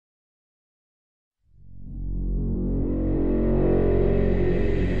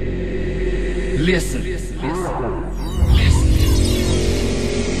listen.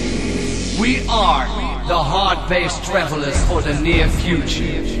 We are the hard-based travelers for the near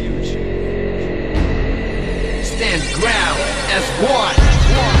future. Stand ground as one.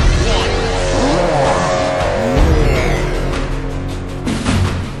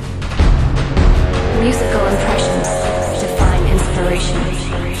 Musical impressions define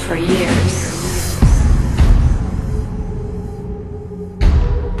inspiration for years.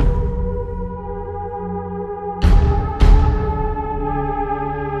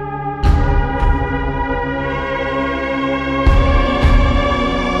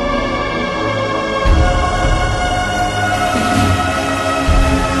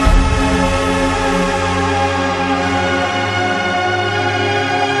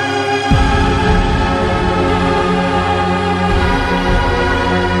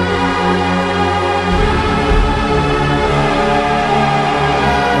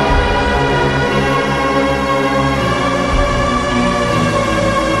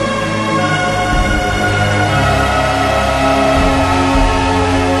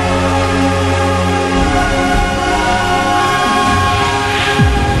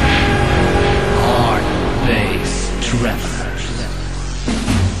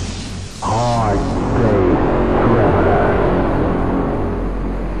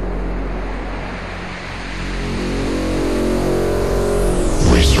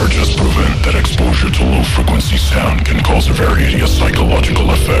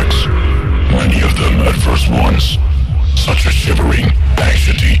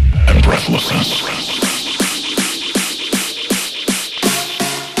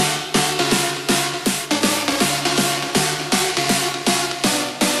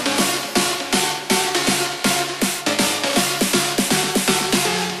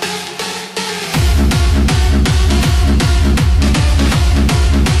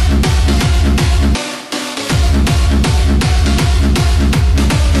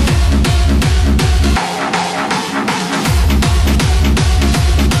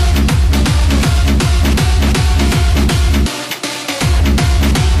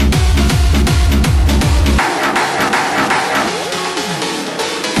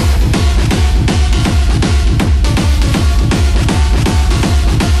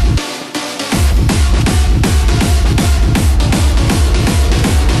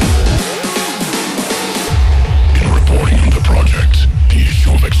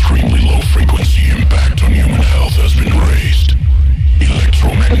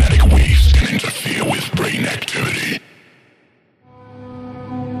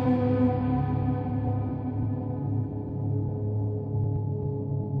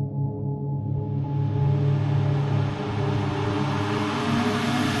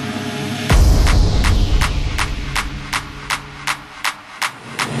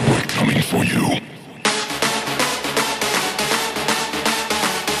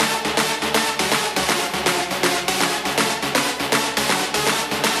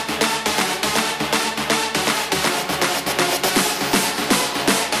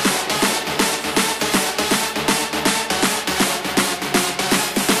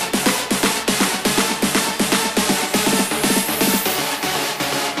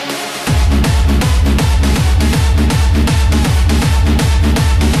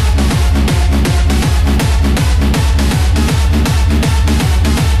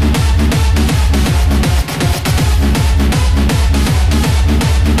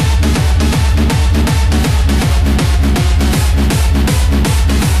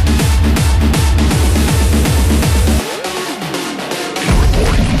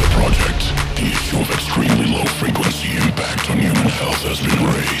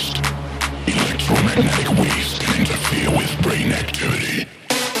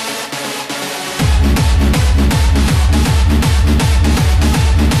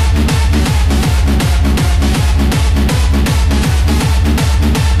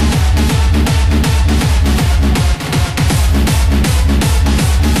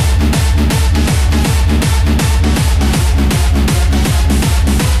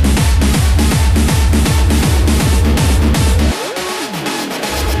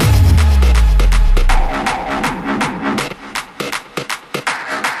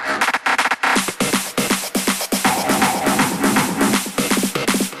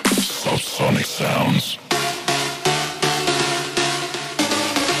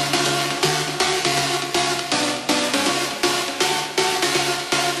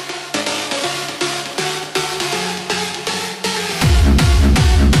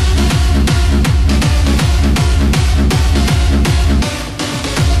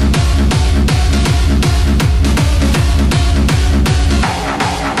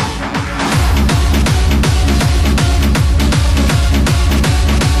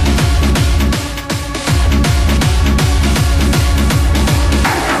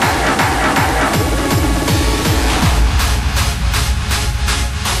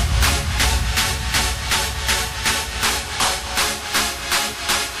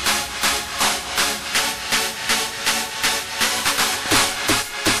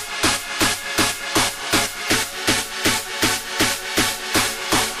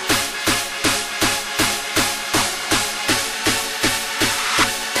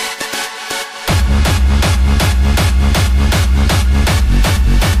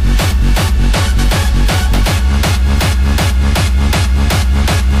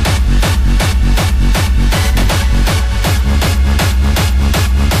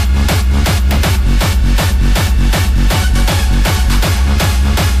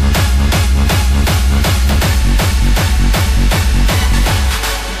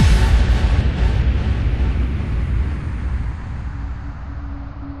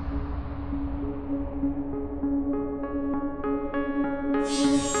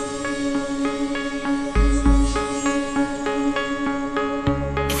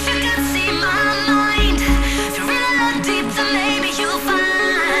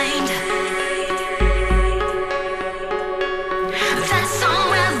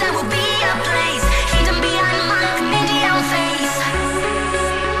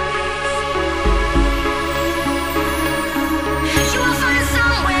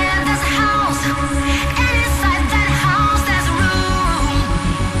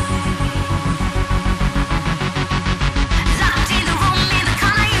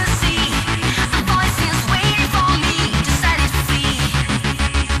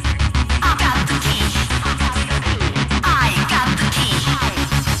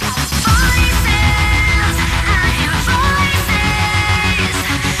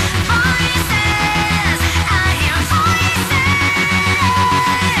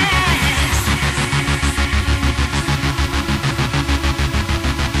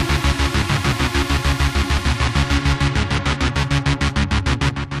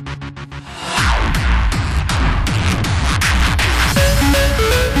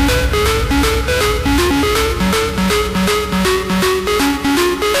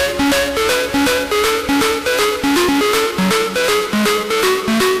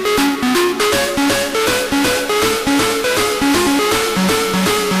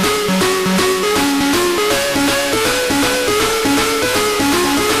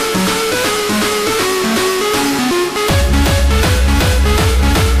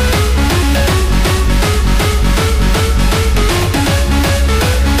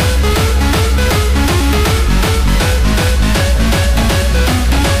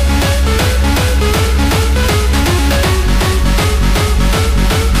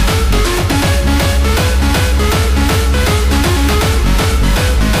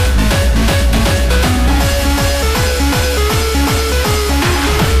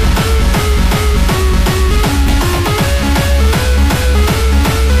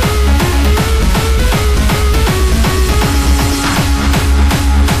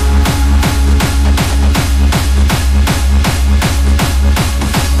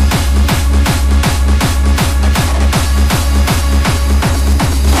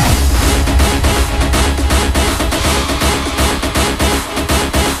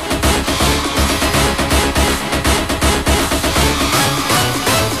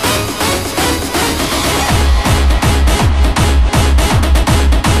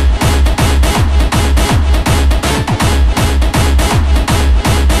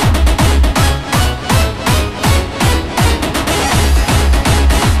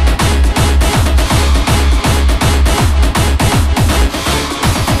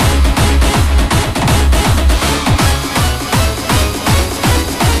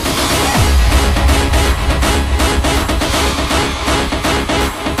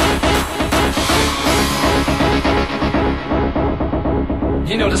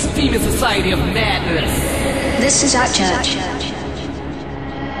 You know, the steaming society of madness. This is our church.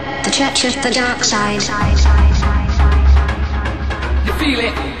 The church of the dark side. You feel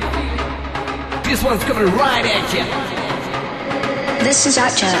it? This one's coming right at you. This is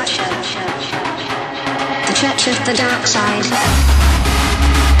our church. The church of the dark side.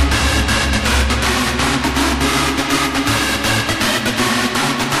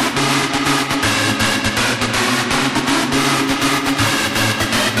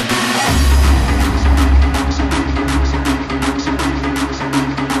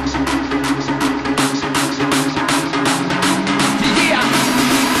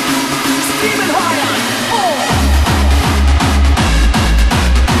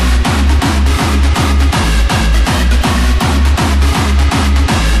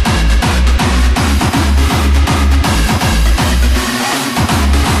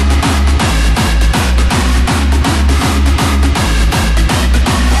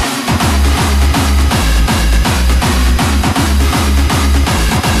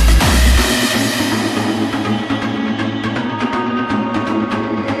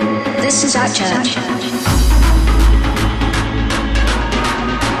 This is our church. The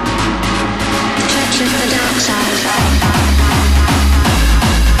church of the dark side.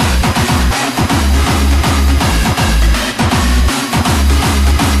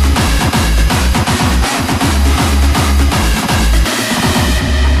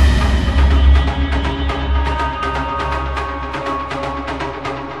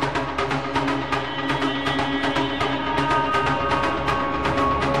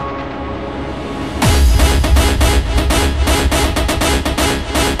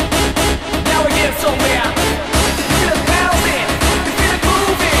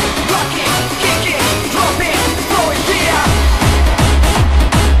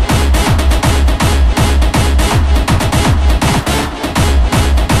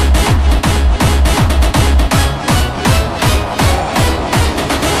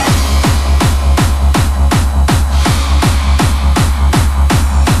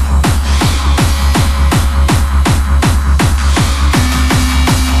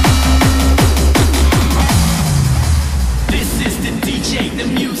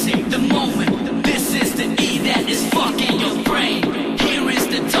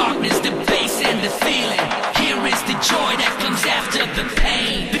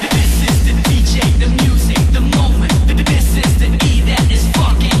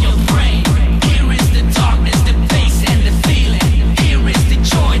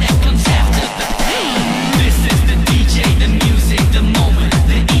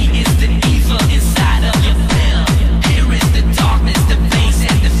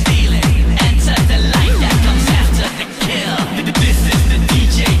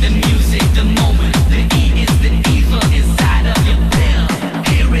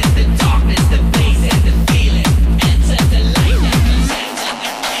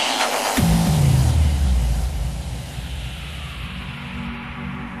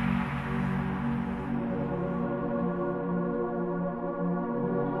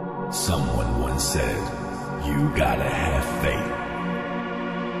 Someone once said, you gotta have faith.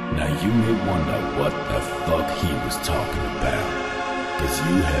 Now you may wonder what the fuck he was talking about, 'cause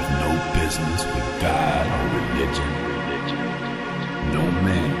you have no business with God or religion. No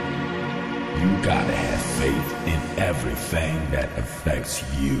man, you gotta have faith in everything that affects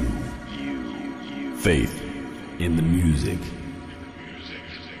you. Faith in the music,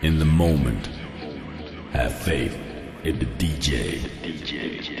 in the moment. Have faith in the DJ.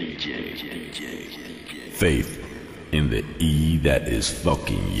 Faith in the E that is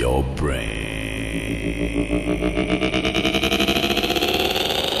fucking your brain.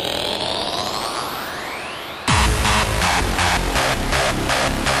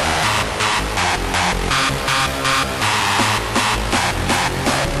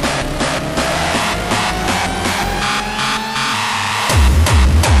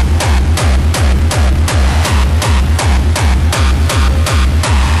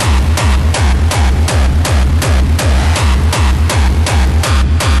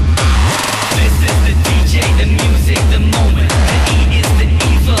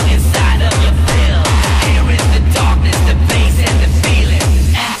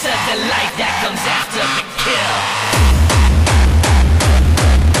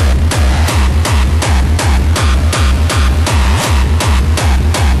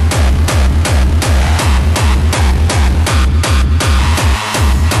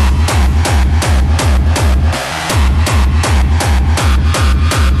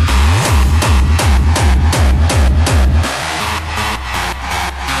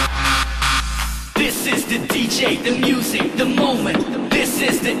 The DJ, the music, the moment. This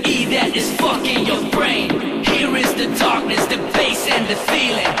is the E that is fucking your brain. Here is the darkness, the bass and the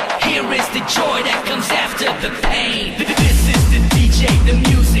feeling. Here is the joy that comes after the pain. This is the DJ, the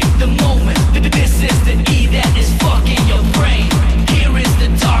music, the moment. This is the E that is fucking your brain. Here is the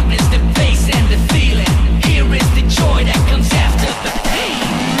darkness, the bass and the feeling. Here is the joy that comes after the pain.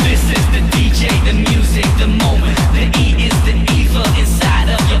 This is the DJ, the music, the moment. The E is the evil inside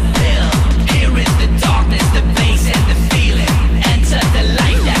of your pill. Here is the darkness, the bass and the feeling. Enter the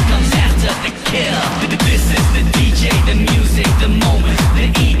light that comes after the kill. This is the DJ, the music, the moment. The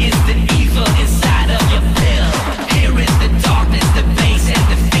E is the evil inside of your pill. Here is the darkness, the bass and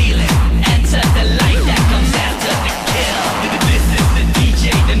the feeling. Enter the light that comes after the kill. This is the DJ,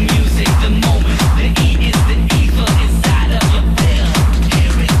 the music, the moment. The E is the evil inside of your pill.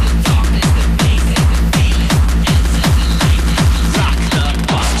 Here is the darkness, the bass and the feeling. Enter the light that comes rock the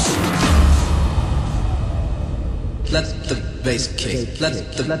box. Let the bass kick, let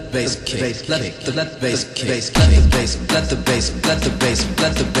the bass kick, let the bass kick, let the bass, let the bass, let the bass,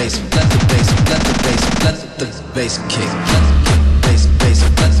 let the bass, let the bass, let the bass, let the bass kick, let the bass, bass,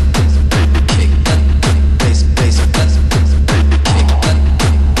 let the kick, let the bass, bass, let the kick, let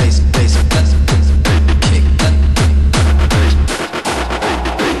the bass, bass, let the kick, let the bass,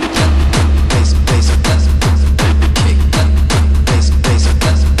 bass, let the kick, let the bass, bass, let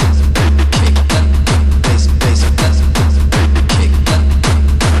the kick, let the bass, bass, let the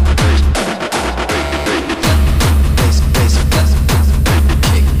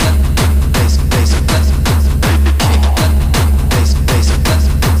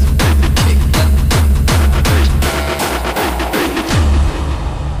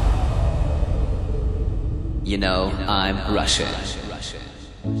You know, I'm Russian.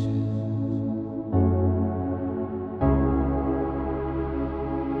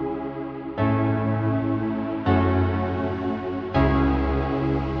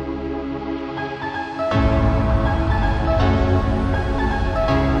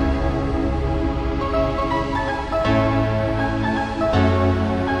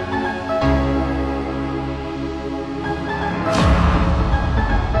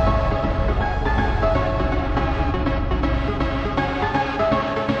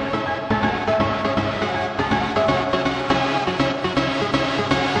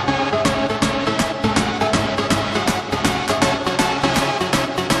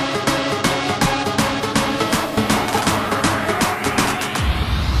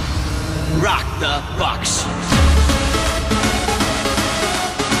 Rock the box.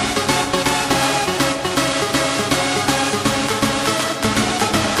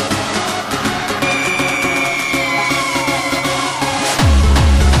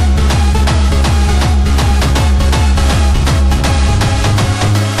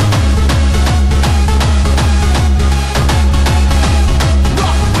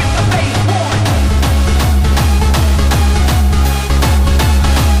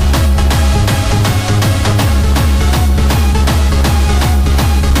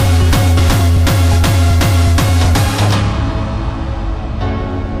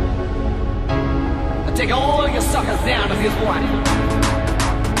 Take all your suckers down to this one.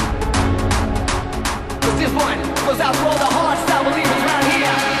 Cause this one goes out for all the hardstyle believers around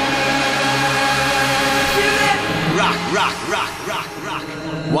here. Feel it? Rock, rock, rock, rock,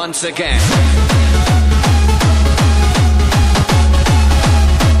 rock. Once again.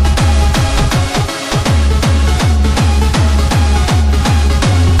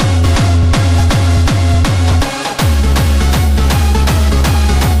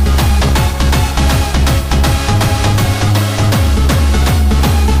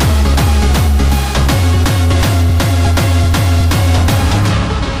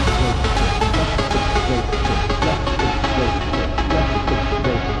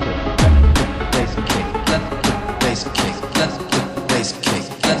 bass kick.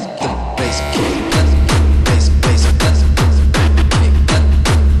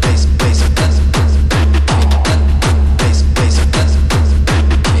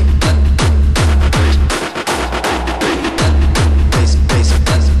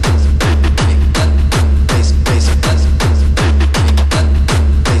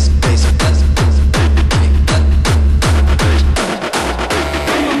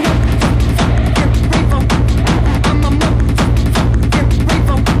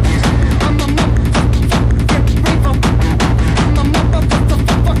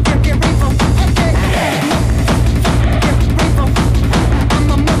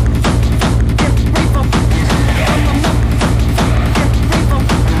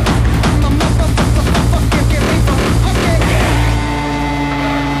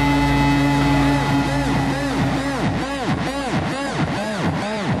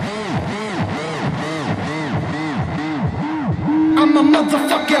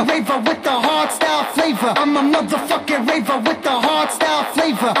 motherfucking raver with the hardstyle flavor. I'm a motherfucking raver with the hardstyle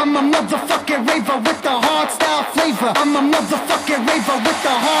flavor. I'm a motherfucking raver with the hardstyle flavor. I'm a motherfucking raver with the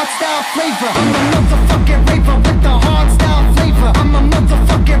hardstyle flavor. I'm a motherfucking raver with the hardstyle flavor. I'm a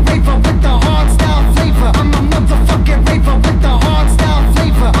motherfucking raver with the hardstyle flavor. I'm a motherfucking raver with the hardstyle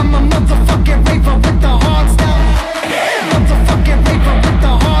flavor. I'm a motherfucking raver with the hardstyle. Motherfucking raver with the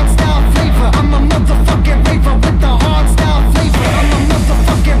hardstyle flavor. I'm a motherfucking raver with the hardstyle flavor. I'm a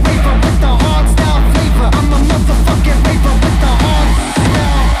motherfucking raver with the hardstyle flavor. I'm a motherfucking raver with the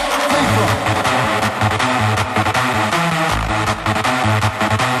hardstyle flavor.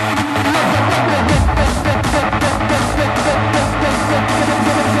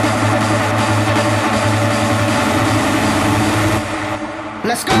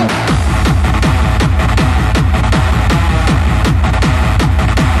 Let's go!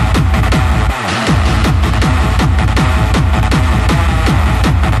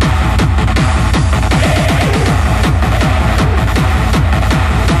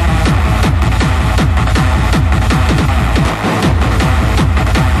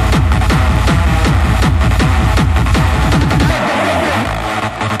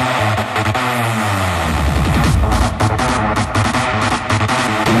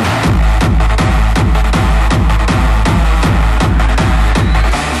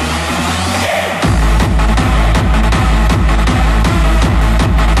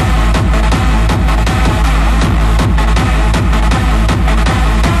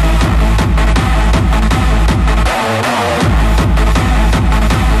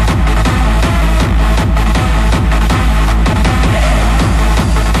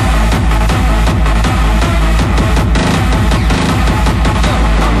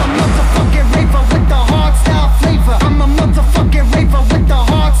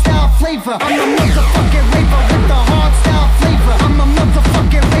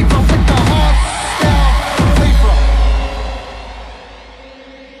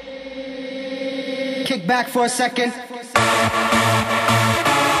 Kick back for a second.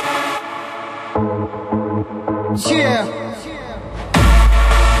 Yeah.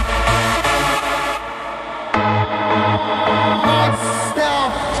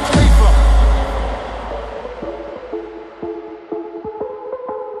 Hardstyle flavor.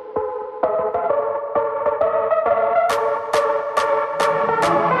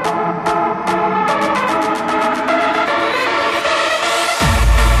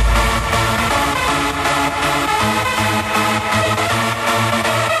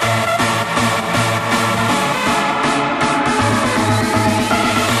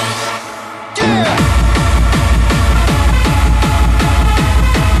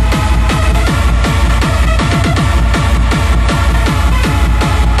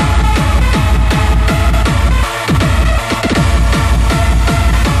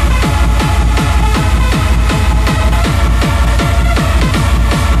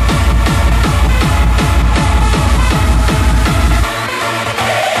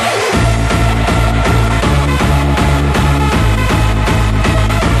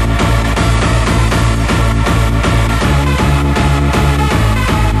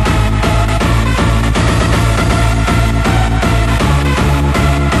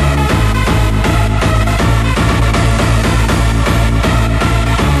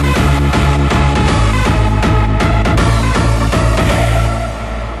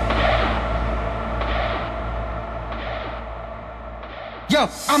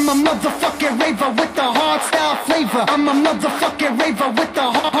 I'm a motherfucking raver with the hardstyle flavor. I'm a motherfucking raver with the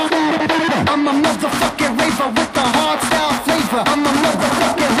I'm a motherfucking raver with the hardstyle flavor. I'm a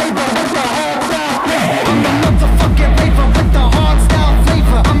motherfucking raver with the hardstyle flavor. I'm a motherfucking raver with the hardstyle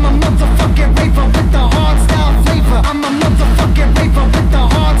flavor. I'm a motherfucking raver with the hardstyle flavor. I'm a motherfucking raver with the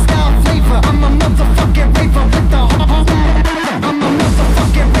hardstyle flavor. I'm a motherfucking raver with the I'm a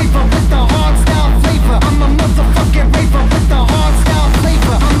motherfucking raver with the hardstyle flavor. I'm a motherfucking raver with the hardstyle flavor.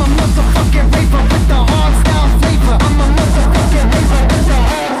 I'm a motherfucking raver with the hardstyle flavor. I'm a motherfucking raver with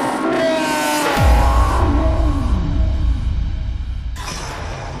the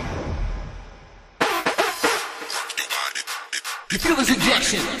You feel this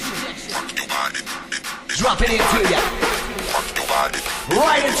injection? Drop it into ya.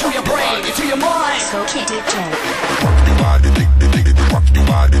 Right into your brain, into your mind. So DJ. Rock the body.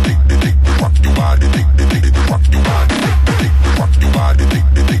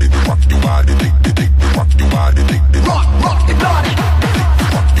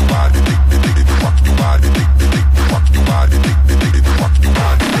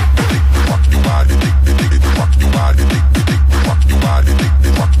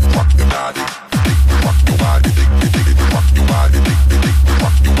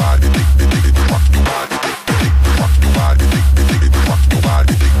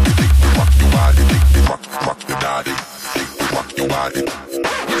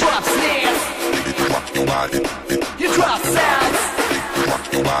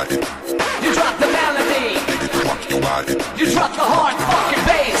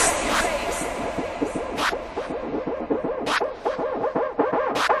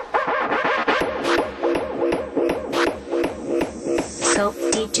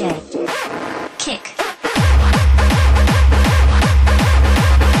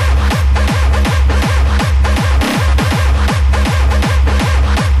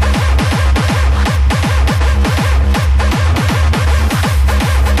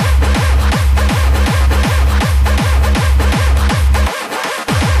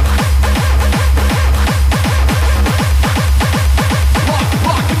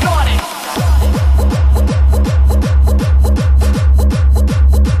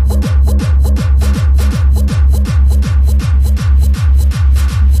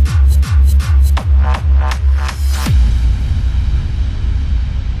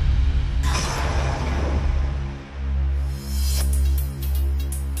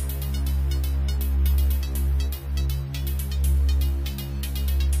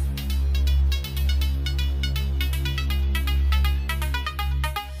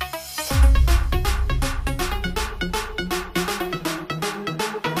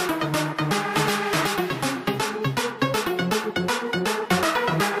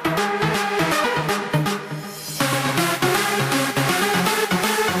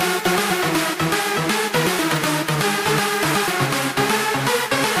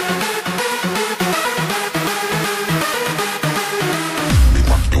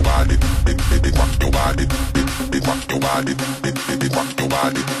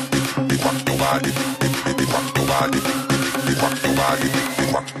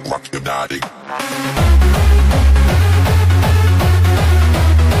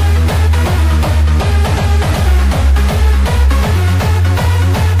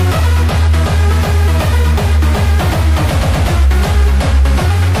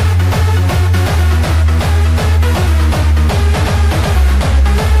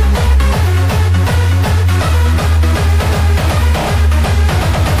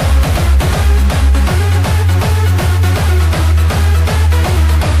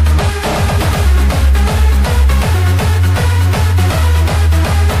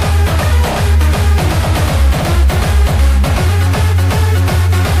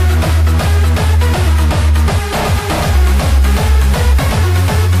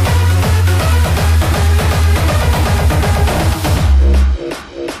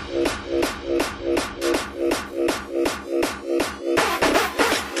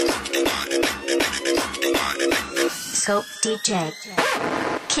 Soap DJ.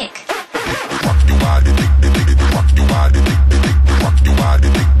 Kick.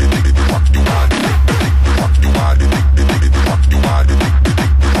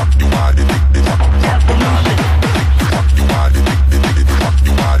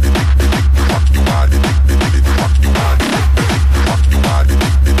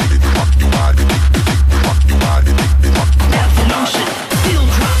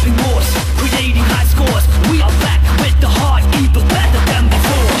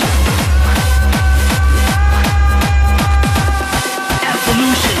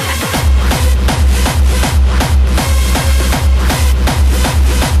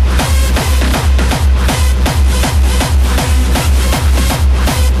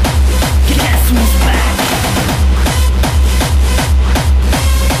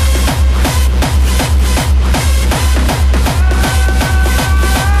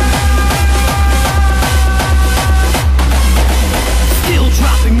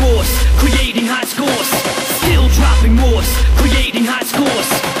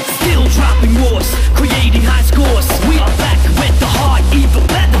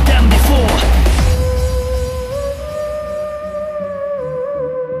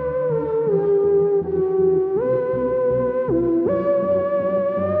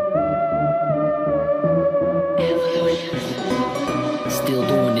 Still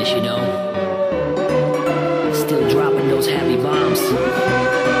doing this, you know. Still dropping those heavy bombs.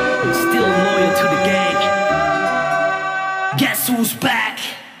 Still loyal to the gang. Guess who's back?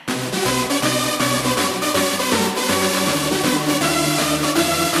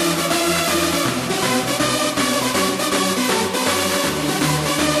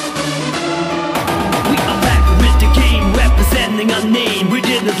 We are back with the game, representing our name. We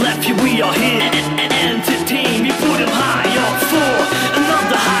didn't left you, we are here and entertain. We put them high up for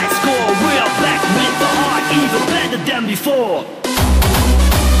another high score. We are back with the heart, even better than before.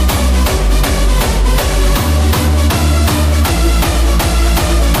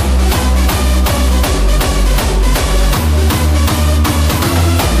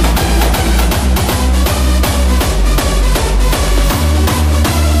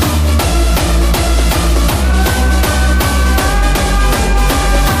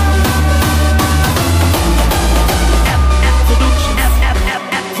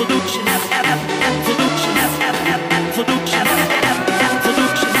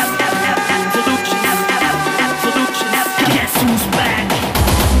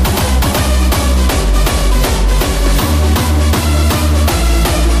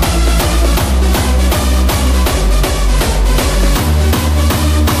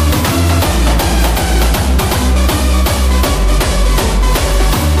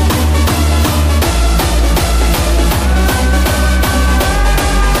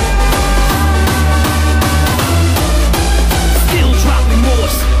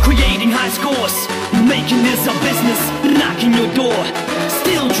 Making this our business, knocking your door.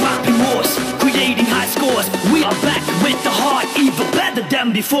 Still dropping wars, creating high scores. We are back with the heart, even better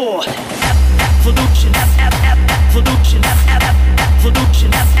than before. Evolution, evolution, evolution,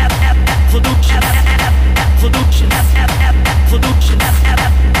 evolution, evolution, evolution,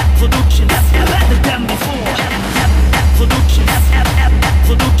 evolution, better than before. Evolution,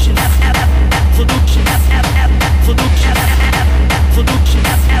 evolution, evolution, evolution, evolution,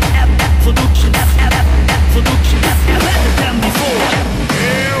 evolution, evolution, better than before.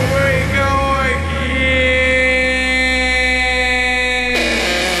 Here we go again.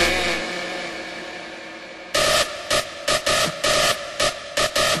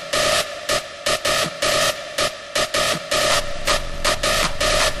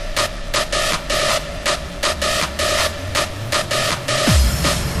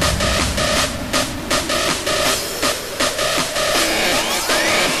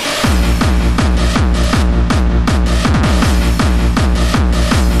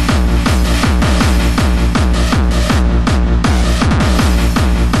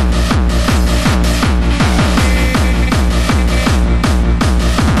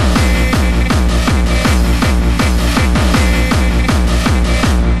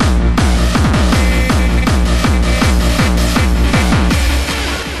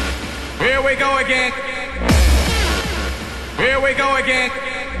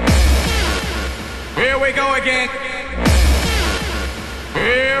 again.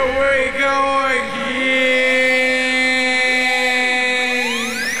 Here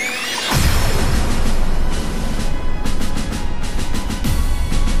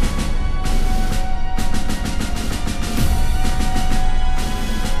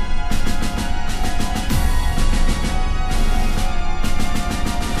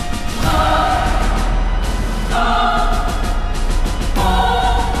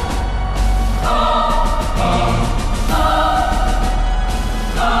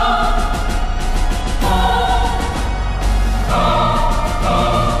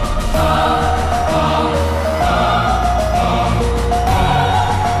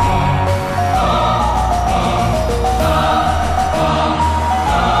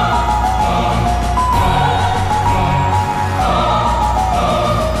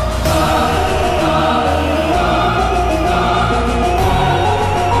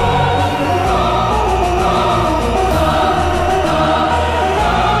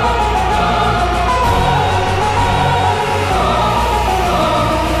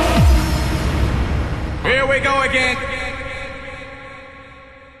we go again.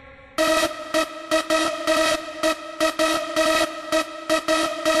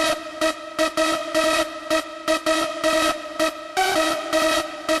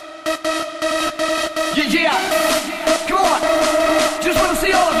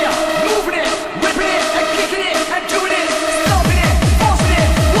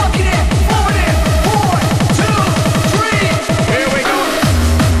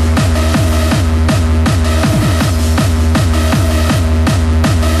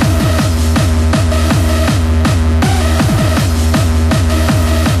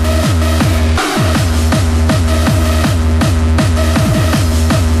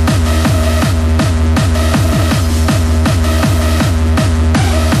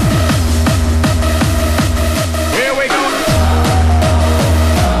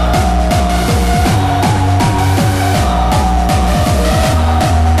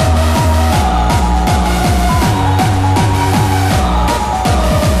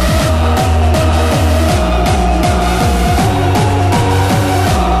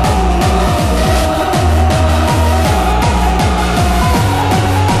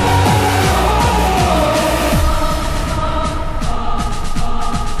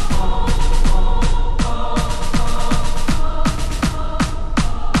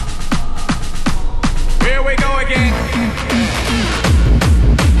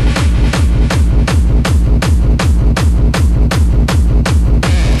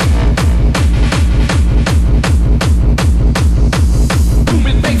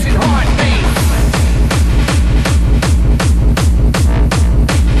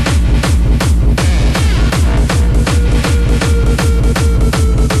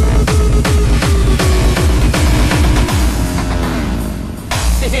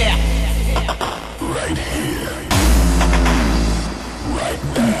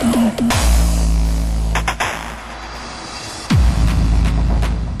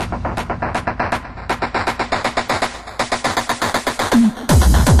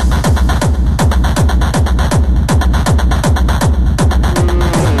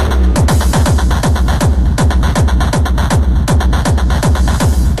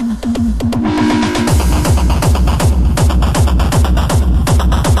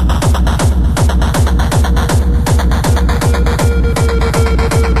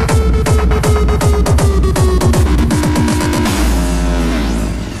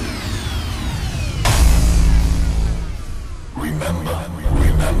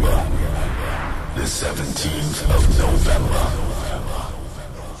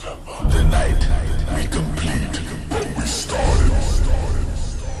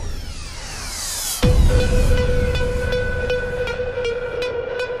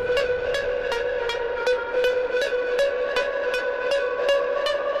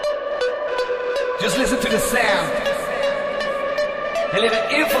 Just listen to the sound and let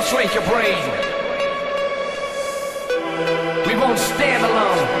it infiltrate your brain. We won't stand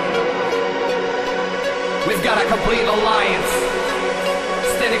alone. We've got a complete alliance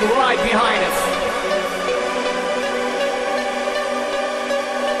standing right behind us.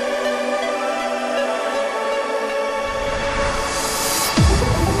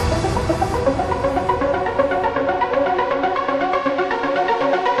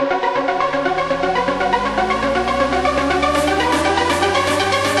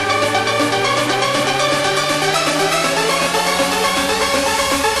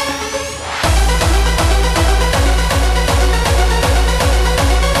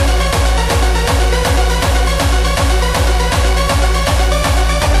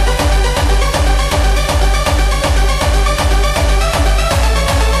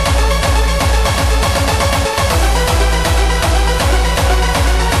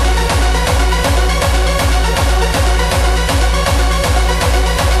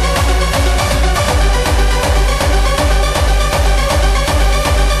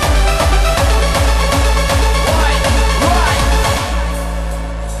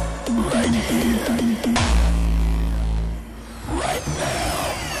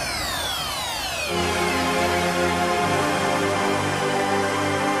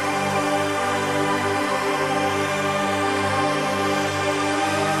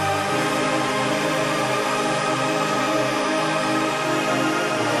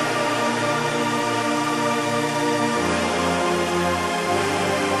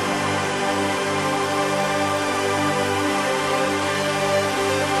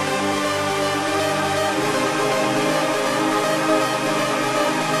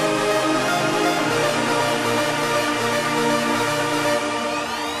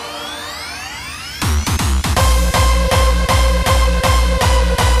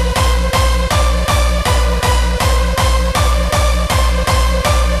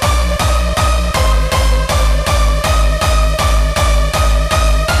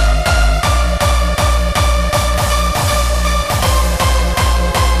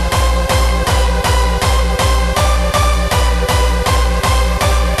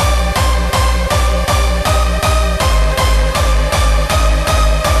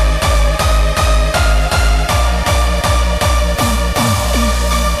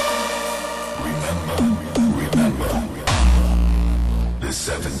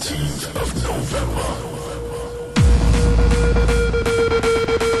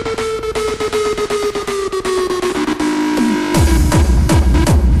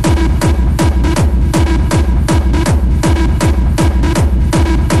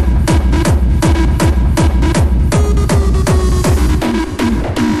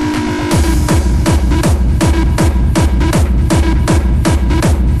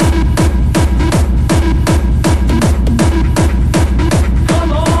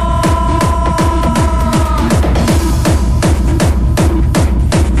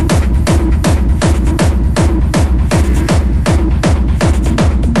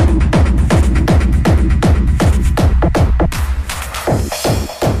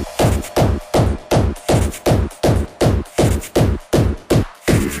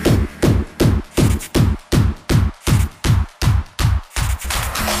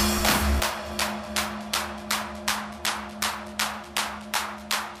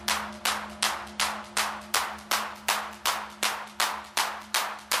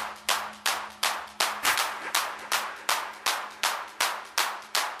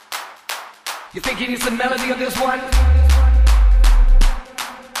 You think you need some melody on this one?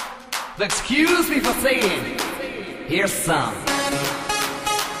 Excuse me for saying, here's some.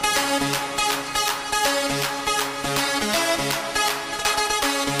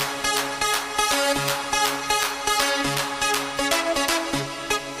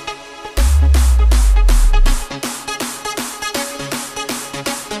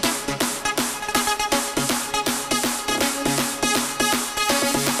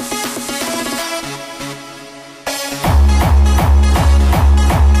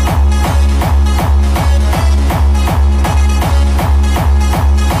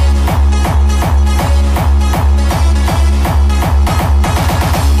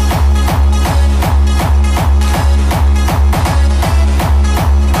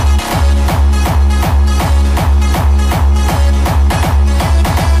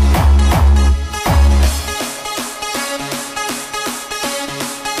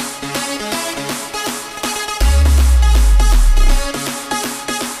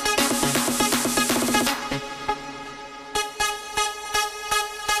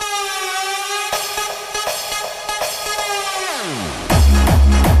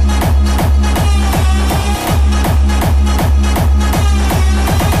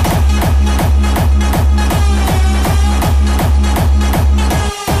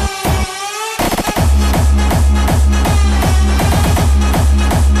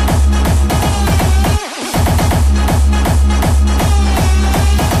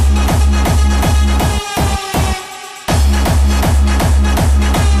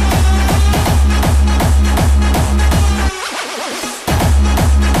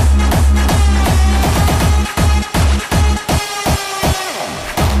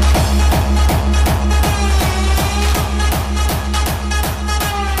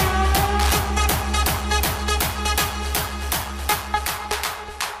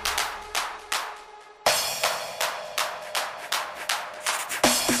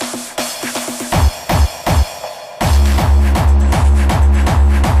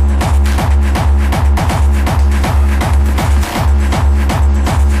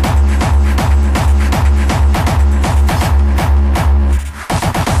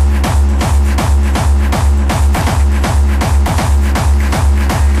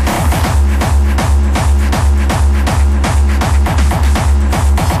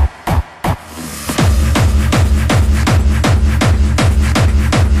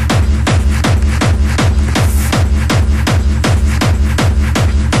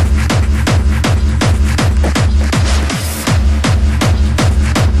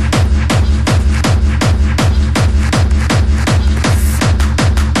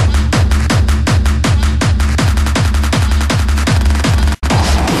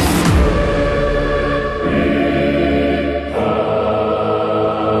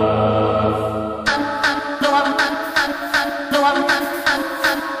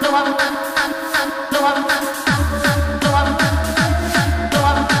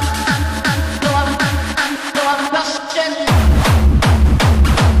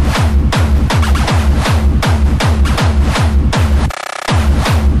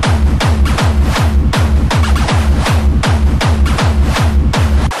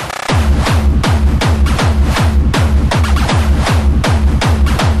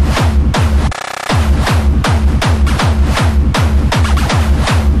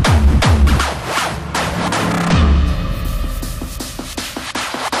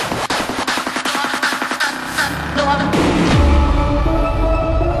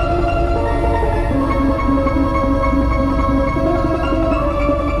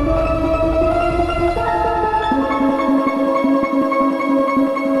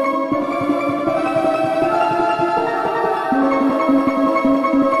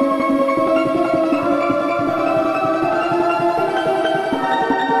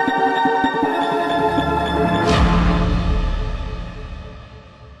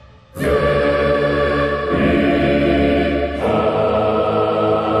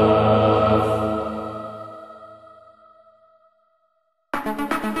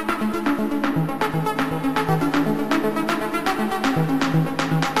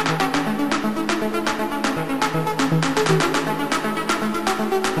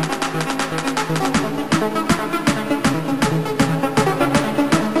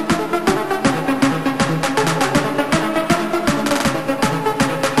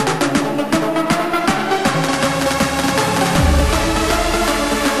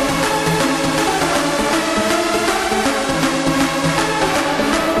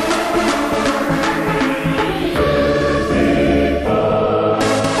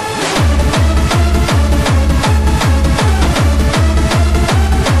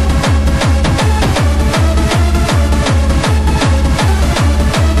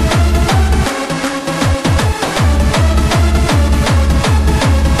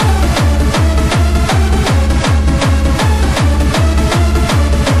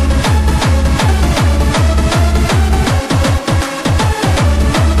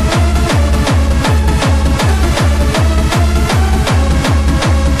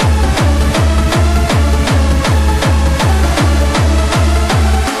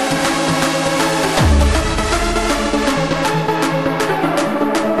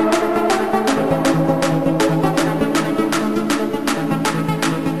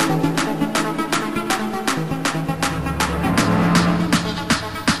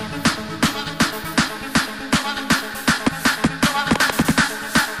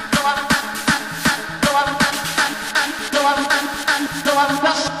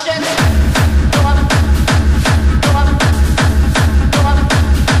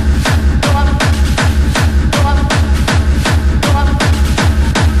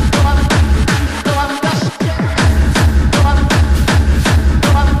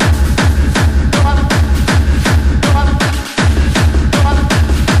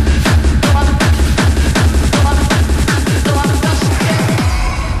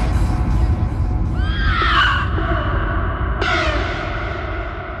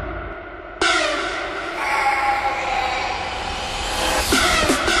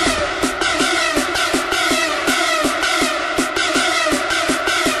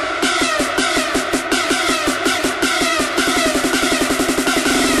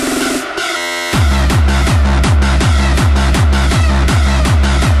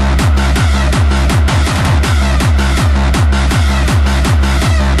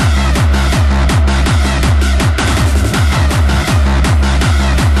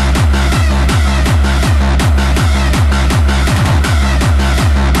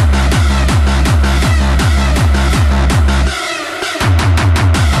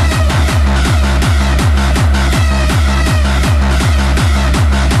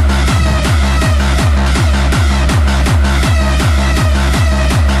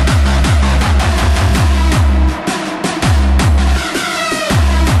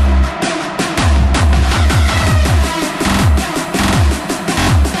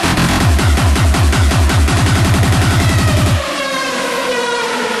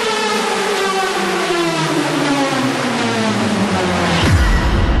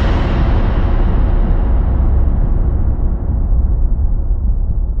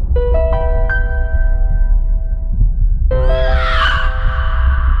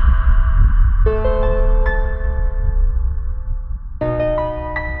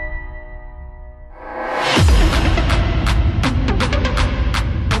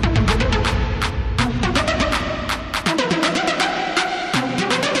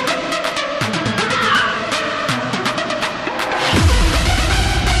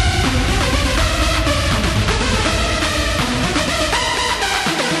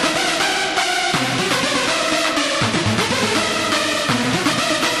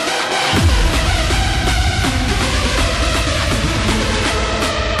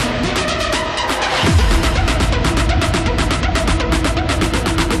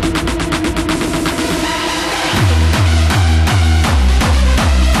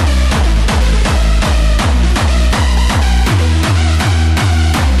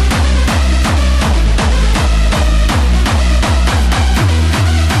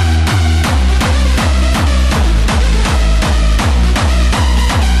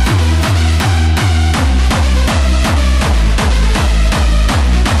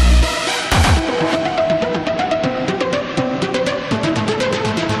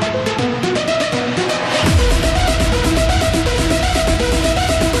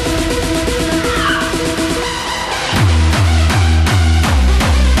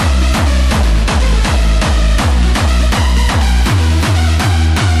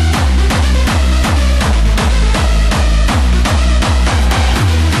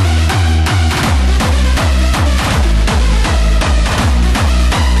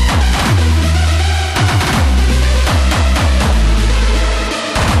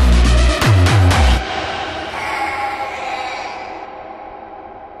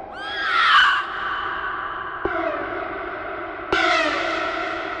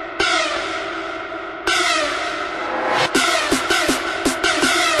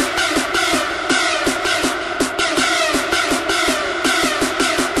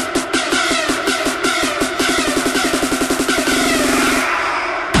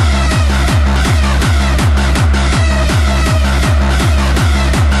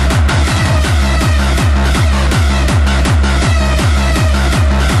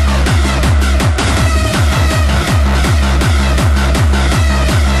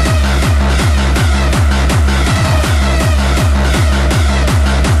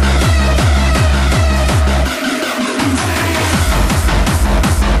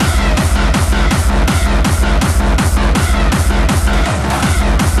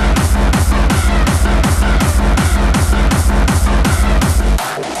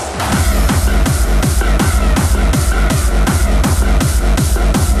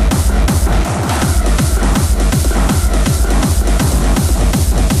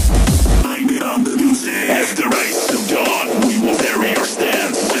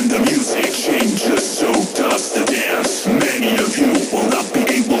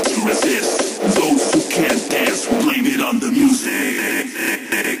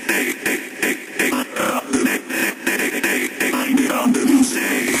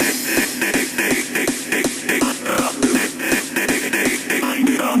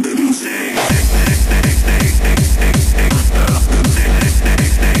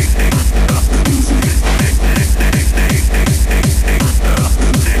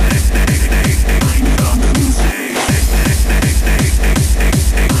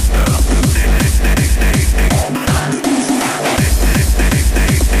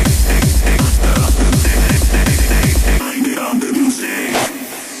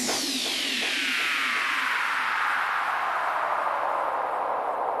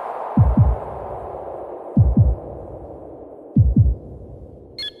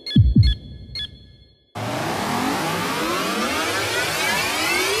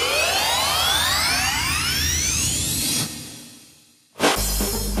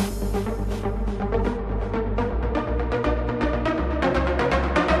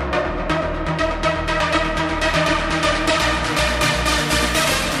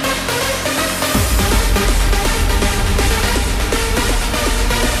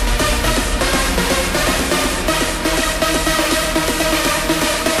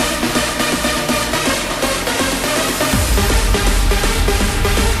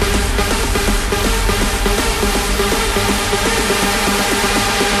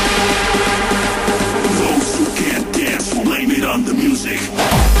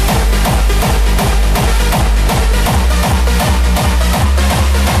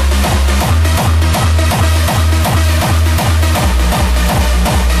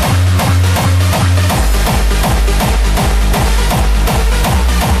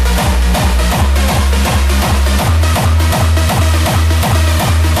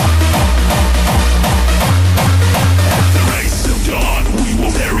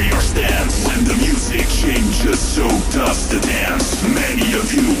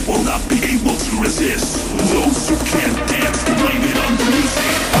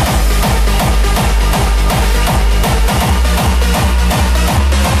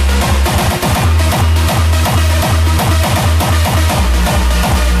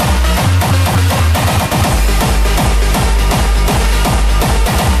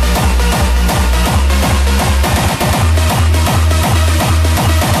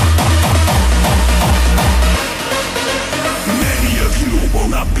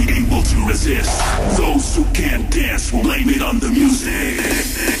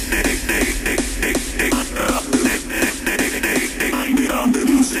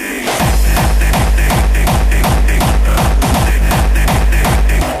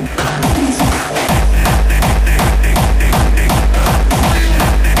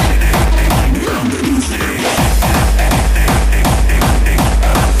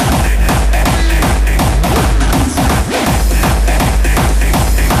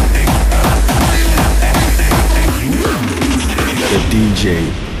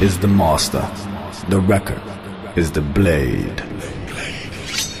 is the master. The record is the blade.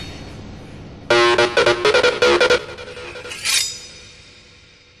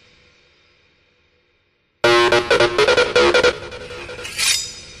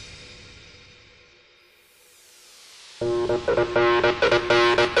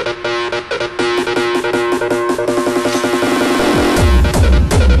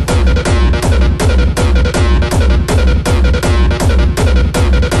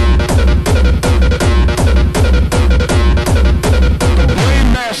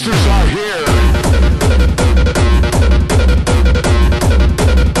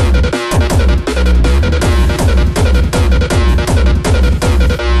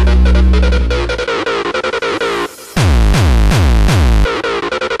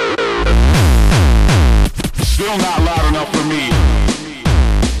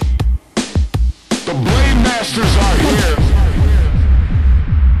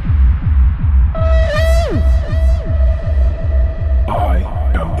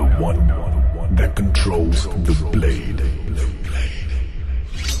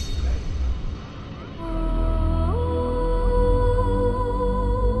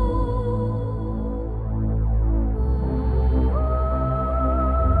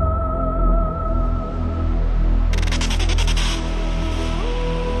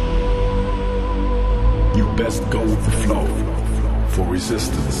 Best go with the flow, for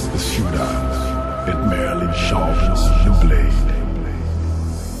resistance is futile. It merely sharpens the blade.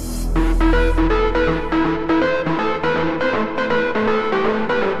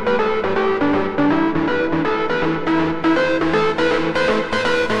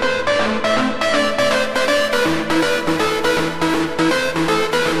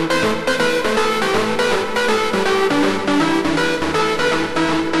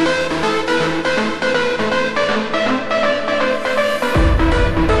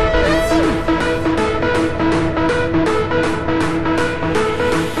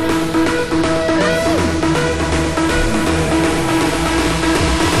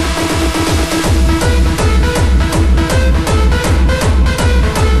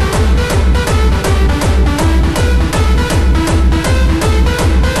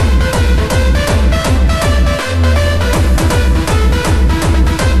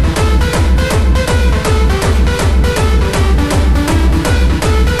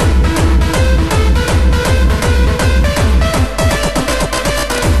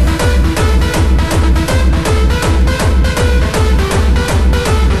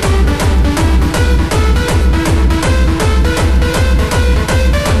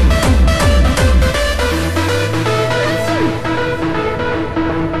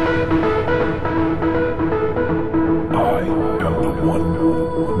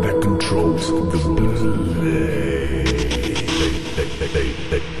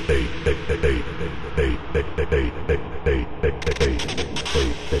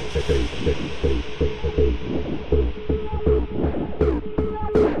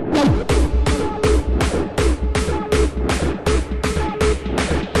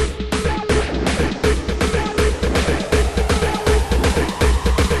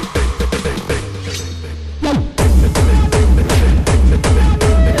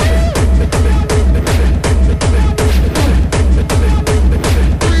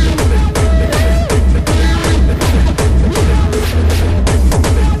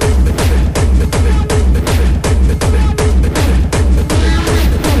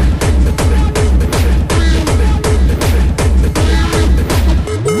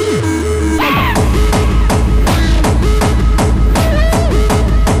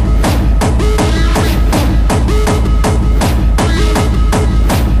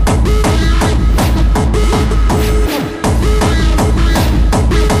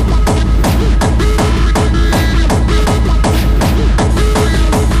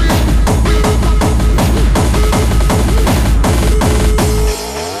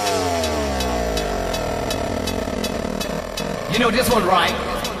 You know this one, right?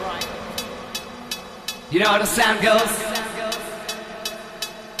 You know how the sound goes?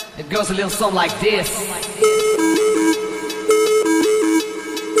 It goes a little something like this.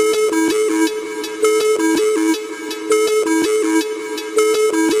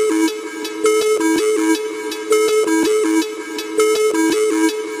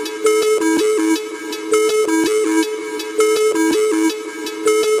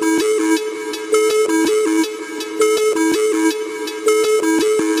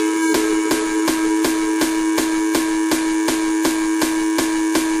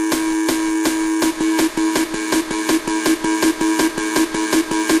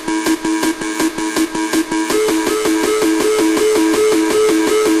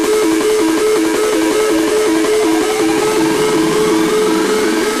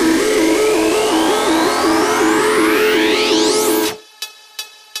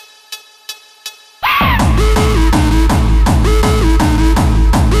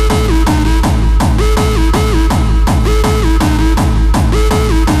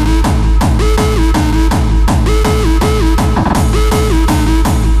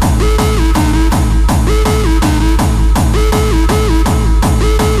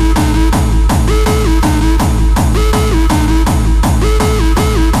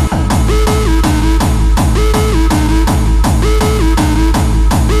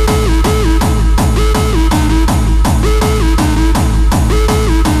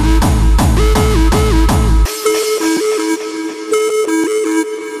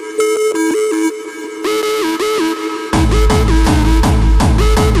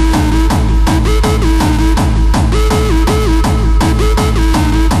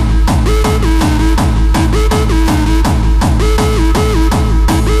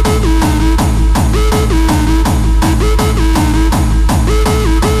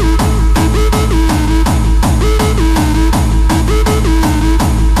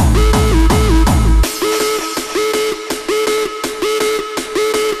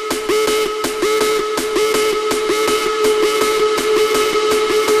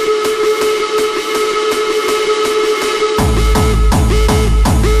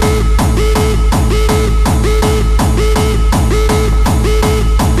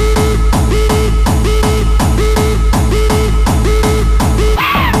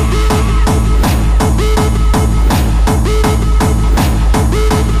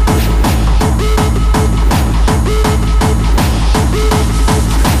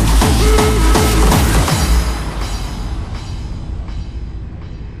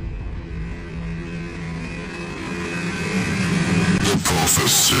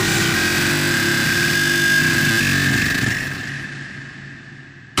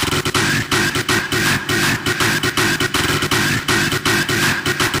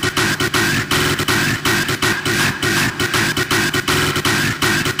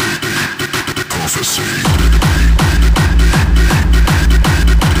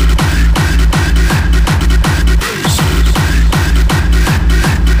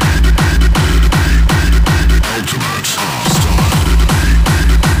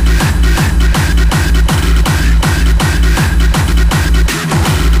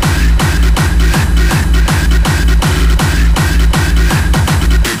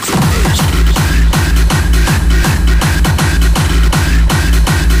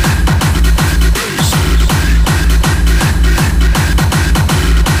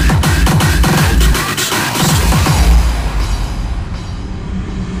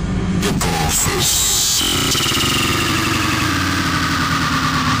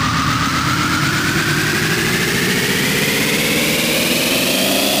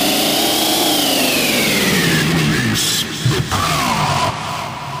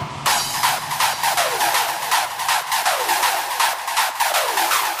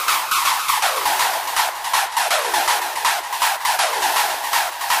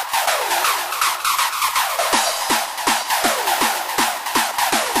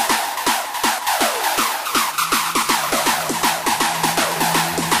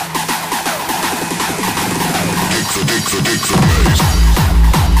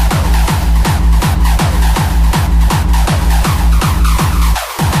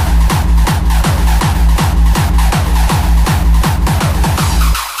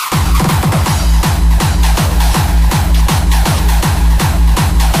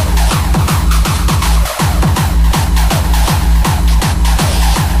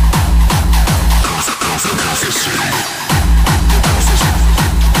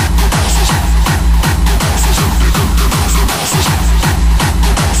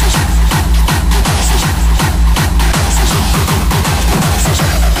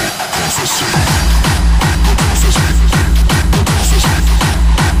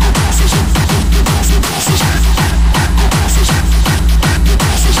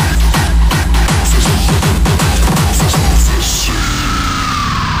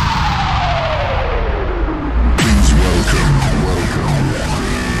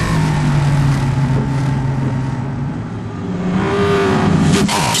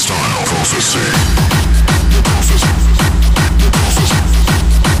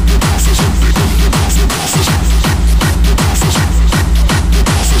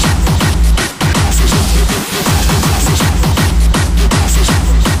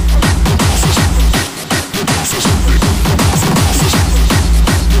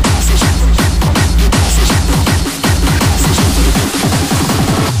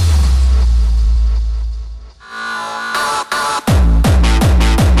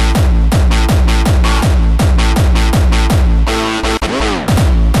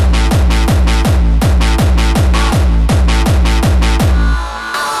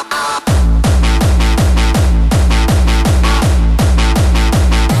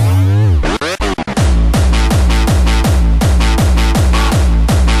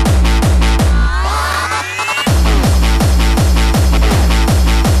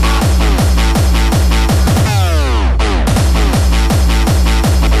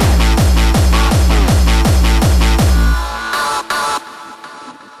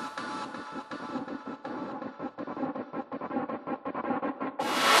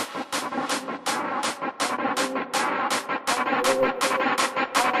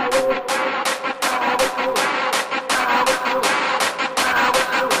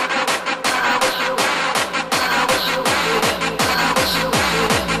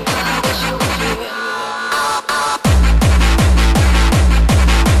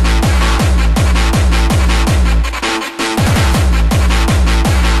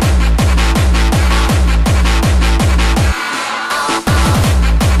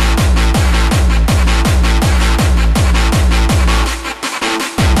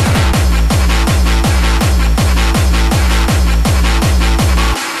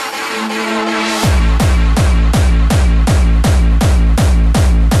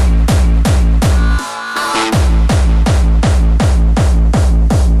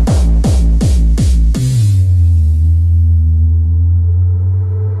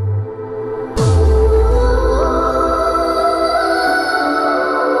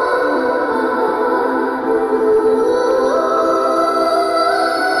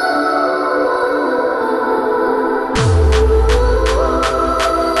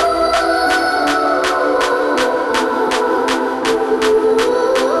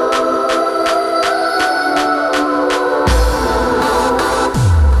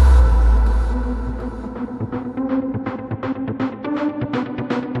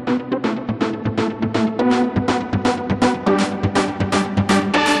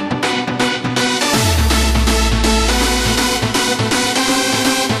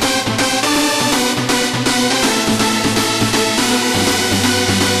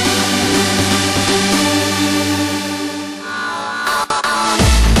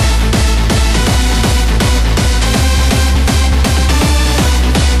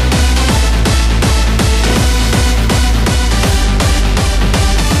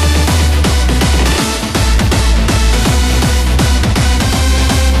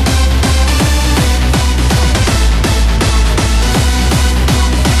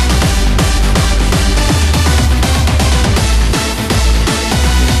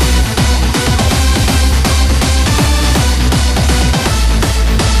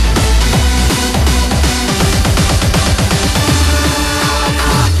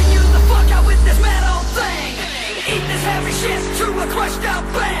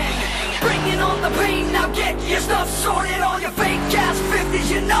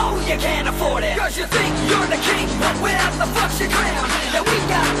 you can't afford it. Cause you think you're the king, but without the fuck's your crown. Now we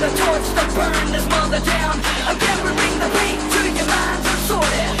got the torch to burn this mother down. I'm